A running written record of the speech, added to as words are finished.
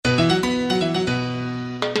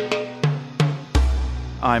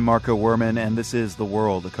I'm Marco Werman, and this is The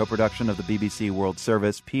World, a co-production of the BBC World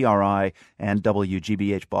Service, PRI, and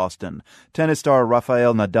WGBH Boston. Tennis star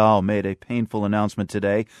Rafael Nadal made a painful announcement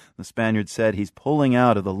today. The Spaniard said he's pulling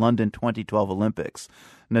out of the London 2012 Olympics.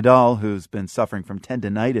 Nadal, who's been suffering from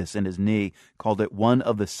tendinitis in his knee, called it one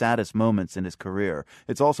of the saddest moments in his career.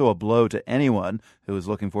 It's also a blow to anyone who is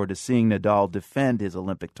looking forward to seeing Nadal defend his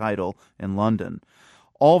Olympic title in London.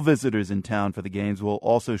 All visitors in town for the games will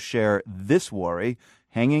also share this worry,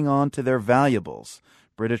 hanging on to their valuables.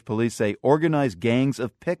 British police say organized gangs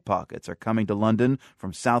of pickpockets are coming to London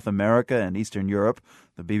from South America and Eastern Europe.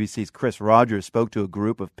 The BBC's Chris Rogers spoke to a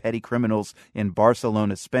group of petty criminals in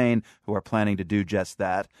Barcelona, Spain, who are planning to do just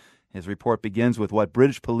that. His report begins with what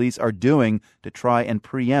British police are doing to try and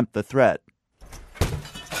preempt the threat.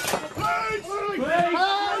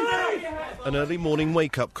 An early morning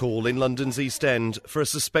wake-up call in London's East End for a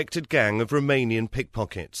suspected gang of Romanian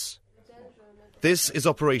pickpockets. This is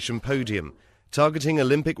Operation Podium, targeting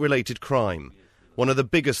Olympic-related crime, one of the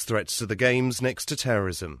biggest threats to the Games next to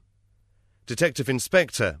terrorism. Detective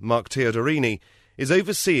Inspector Mark Teodorini is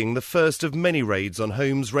overseeing the first of many raids on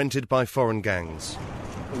homes rented by foreign gangs.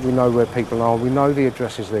 We know where people are, we know the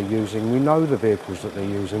addresses they're using, we know the vehicles that they're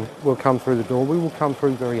using. We'll come through the door, we will come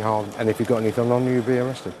through very hard, and if you've got anything on you, you'll be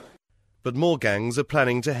arrested. But more gangs are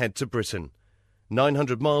planning to head to Britain.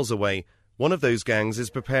 900 miles away, one of those gangs is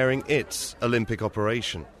preparing its Olympic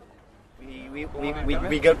operation.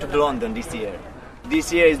 We go to London this year.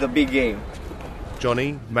 This year is the big game.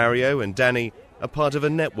 Johnny, Mario and Danny are part of a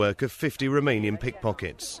network of 50 Romanian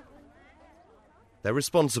pickpockets. They're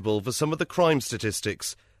responsible for some of the crime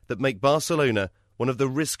statistics that make Barcelona one of the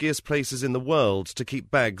riskiest places in the world to keep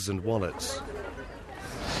bags and wallets.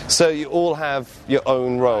 So you all have your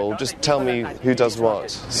own role. Just tell me who does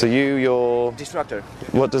what. So you're... Distractor.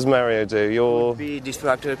 What does Mario do? Could be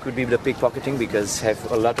distractor, could be the pickpocketing because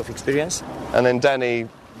have a lot of experience. And then Danny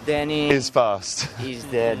is fast. Is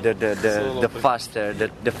the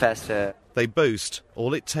faster. They boast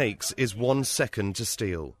all it takes is 1 second to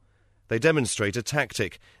steal. They demonstrate a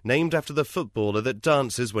tactic named after the footballer that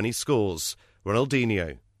dances when he scores,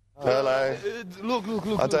 Ronaldinho. Hello. Look.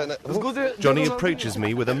 I don't know. Johnny approaches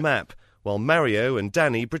me with a map, while Mario and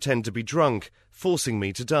Danny pretend to be drunk, forcing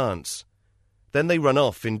me to dance. Then they run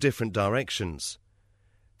off in different directions.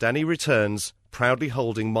 Danny returns, proudly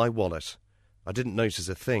holding my wallet. I didn't notice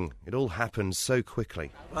a thing. It all happened so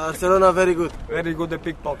quickly. Barcelona, very good. Very good at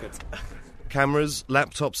pickpockets. Cameras,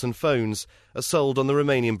 laptops and phones are sold on the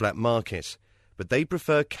Romanian black market, but they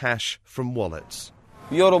prefer cash from wallets.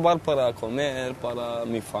 I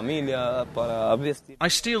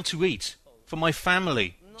steal to eat, for my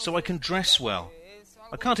family, so I can dress well.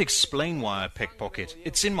 I can't explain why I pickpocket.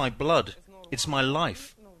 It's in my blood. It's my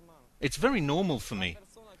life. It's very normal for me.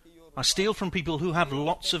 I steal from people who have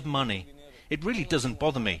lots of money. It really doesn't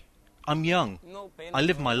bother me. I'm young. I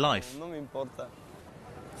live my life.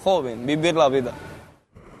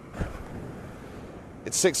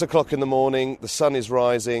 It's 6 o'clock in the morning, the sun is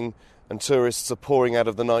rising, and tourists are pouring out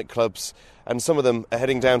of the nightclubs, and some of them are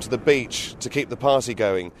heading down to the beach to keep the party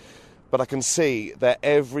going. But I can see their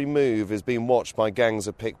every move is being watched by gangs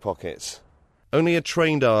of pickpockets. Only a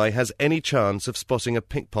trained eye has any chance of spotting a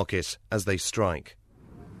pickpocket as they strike.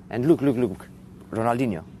 And look.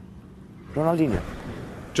 Ronaldinho.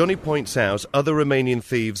 Johnny points out other Romanian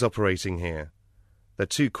thieves operating here. They're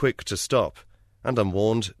too quick to stop, and I'm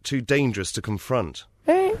warned, too dangerous to confront.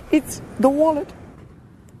 Hey, it's the wallet.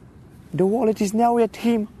 The wallet is now at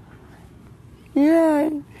him. Yeah.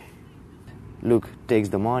 Look, takes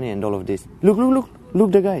the money and all of this.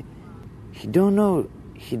 Look, the guy. He don't know.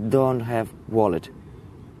 He don't have wallet.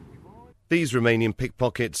 These Romanian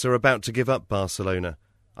pickpockets are about to give up Barcelona.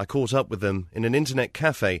 I caught up with them in an internet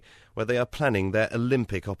cafe where they are planning their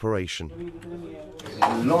Olympic operation.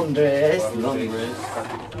 Londres.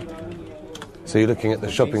 So you're looking at the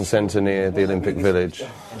shopping centre near the Olympic Village.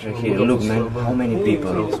 Here, look, man, how many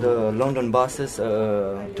people? The London buses,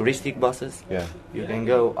 touristic buses. Yeah. You can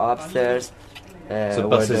go upstairs. So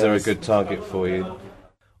buses are a good target for you.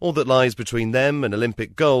 All that lies between them and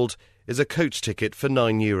Olympic gold is a coach ticket for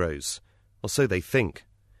 €9. Or so they think.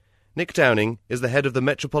 Nick Downing is the head of the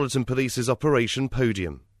Metropolitan Police's Operation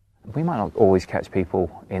Podium. We might not always catch people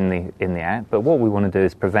in the act, but what we want to do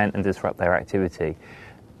is prevent and disrupt their activity.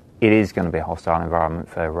 It is going to be a hostile environment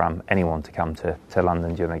for anyone to come to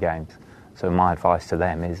London during the Games. So my advice to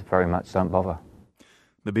them is very much don't bother.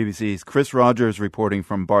 The BBC's Chris Rogers reporting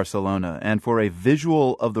from Barcelona. And for a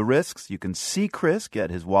visual of the risks, you can see Chris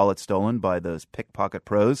get his wallet stolen by those pickpocket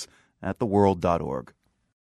pros at theworld.org.